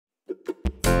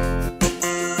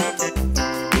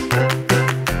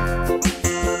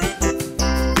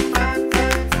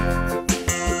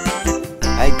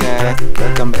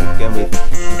welcome back again with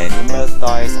Animal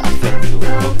Toys Adventure.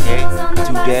 Okay,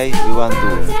 today we want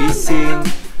to fishing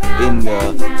in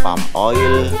the palm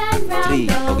oil tree.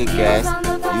 Okay guys,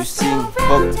 using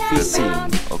hook fishing.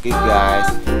 Okay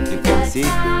guys, you can see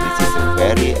this is a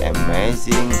very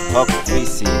amazing hook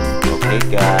fishing. Okay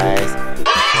guys,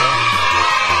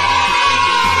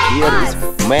 here is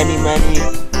many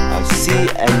sea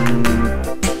and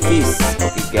fish.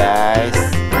 Okay guys,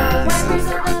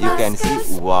 you can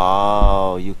see,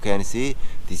 wow, you can see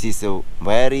this is a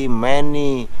very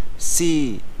many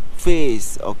sea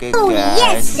fish. Okay guys,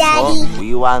 yes, Daddy. so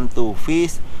we want to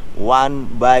fish one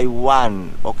by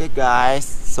one. Okay guys,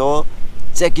 so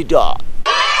check it out.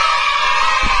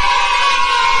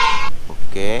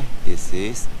 Okay, this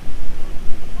is,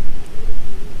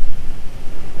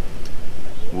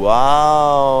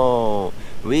 wow,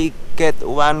 we get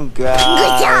one guys.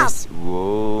 Good job.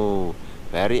 Wow,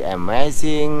 very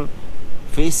amazing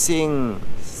fishing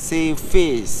sea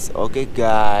fish. Okay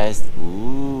guys,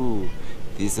 ooh,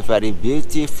 this is a very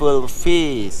beautiful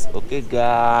fish. Okay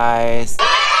guys,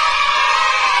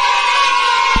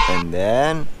 and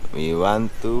then we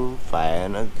want to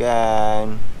find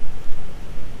again.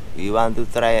 We want to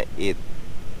try it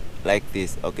like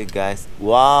this. Okay guys,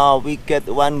 wow, we get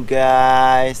one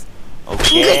guys.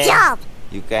 Okay, Good job.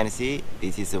 you can see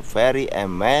this is a very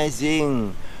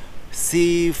amazing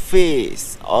sea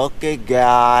fish. Okay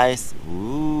guys,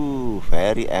 ooh,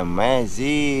 very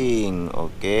amazing.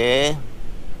 Okay,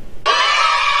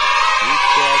 we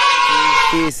get two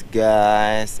fish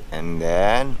guys, and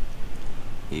then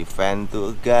we find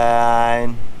two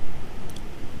again.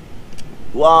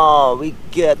 Wow, we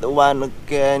get one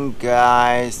again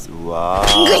guys. Wow,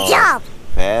 Good job.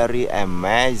 very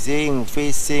amazing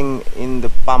fishing in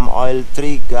the palm oil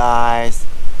tree guys.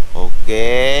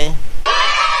 Okay,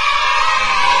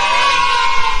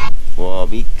 wow,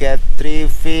 we get three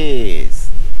fish,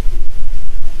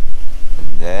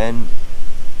 and then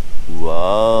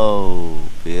wow,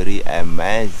 very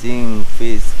amazing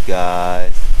fish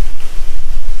guys.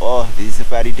 Oh, this is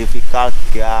very difficult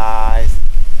guys,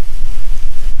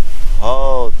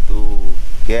 how to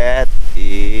get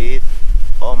it.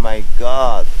 Oh my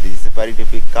god, this is very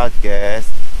difficult guys.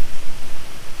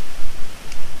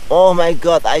 Oh my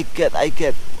god, I get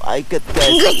guys.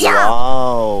 Good job.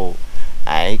 Wow,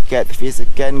 I get fish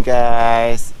again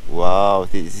guys. Wow,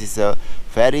 this is a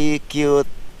very cute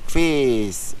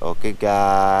fish. Okay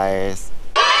guys,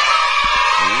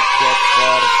 we get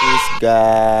four fish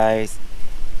guys,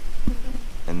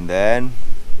 and then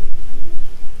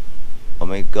oh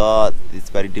my god, it's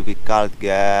very difficult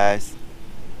guys,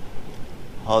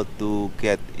 how to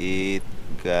get it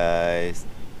guys.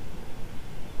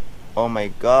 Oh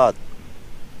my god,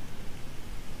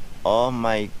 oh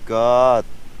my god,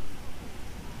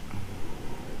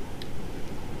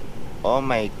 oh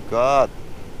my god,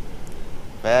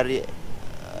 very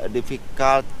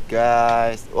difficult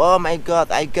guys. Oh my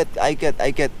god, I get.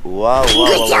 Wow,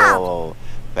 Good job. wow.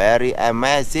 Very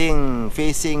amazing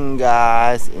fishing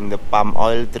guys in the palm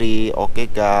oil tree.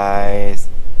 Okay guys,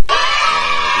 we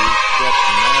get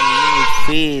many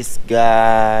fish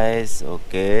guys.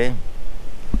 Okay,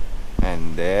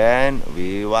 and then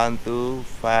we want to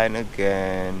find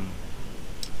again.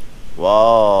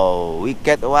 Wow, we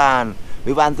get one.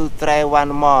 We want to try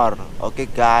one more. Okay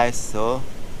guys, so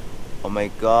oh my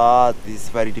god, this is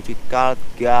very difficult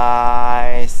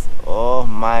guys. Oh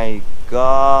my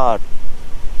god,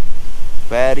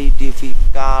 very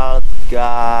difficult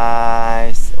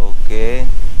guys. Okay,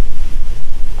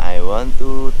 I want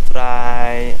to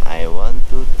try.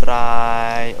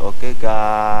 Okay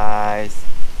guys,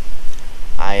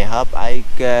 I hope I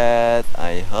get.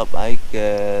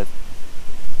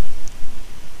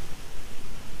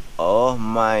 Oh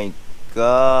my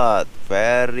god,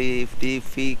 very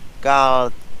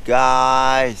difficult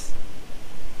guys.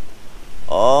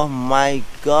 Oh my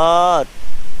god,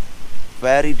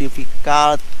 very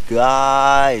difficult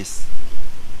guys.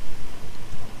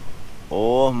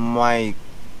 Oh my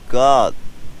god,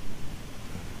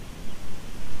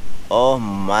 oh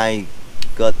my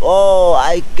god. Oh,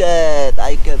 I get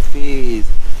fish.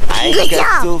 I Good get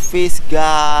job. two fish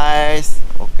guys.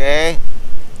 Okay,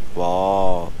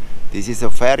 wow, this is a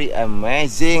very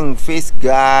amazing fish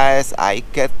guys. I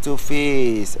get two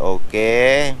fish.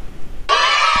 Okay, we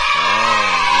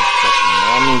get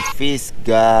many fish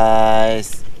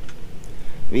guys.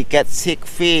 We get 6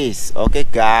 fish. Okay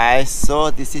guys,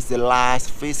 so this is the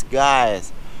last fish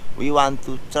guys, we want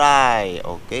to try.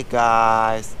 Okay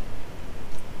guys,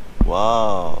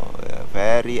 wow,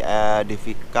 very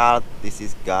difficult this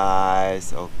is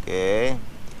guys. Okay,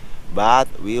 but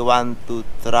we want to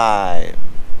try.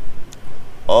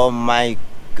 Oh my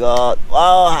god.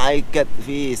 Oh, I get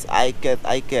fish. I get.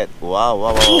 Wow,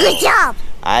 wow, wow. Good job.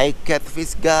 I get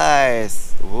fish,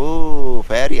 guys. Ooh,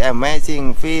 very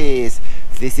amazing fish.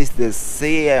 This is the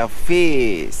sea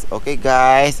fish. Okay,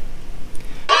 guys.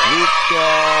 We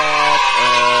get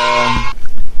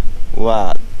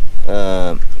what?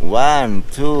 1,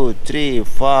 2, 3,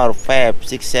 4, 5,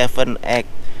 6, 7, 8.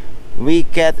 We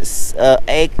get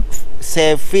 8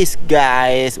 fish,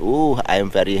 guys. I'm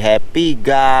very happy,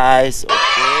 guys.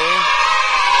 Okay,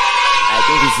 I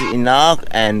think this is enough,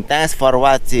 and thanks for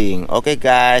watching. Okay,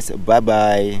 guys, bye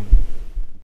bye.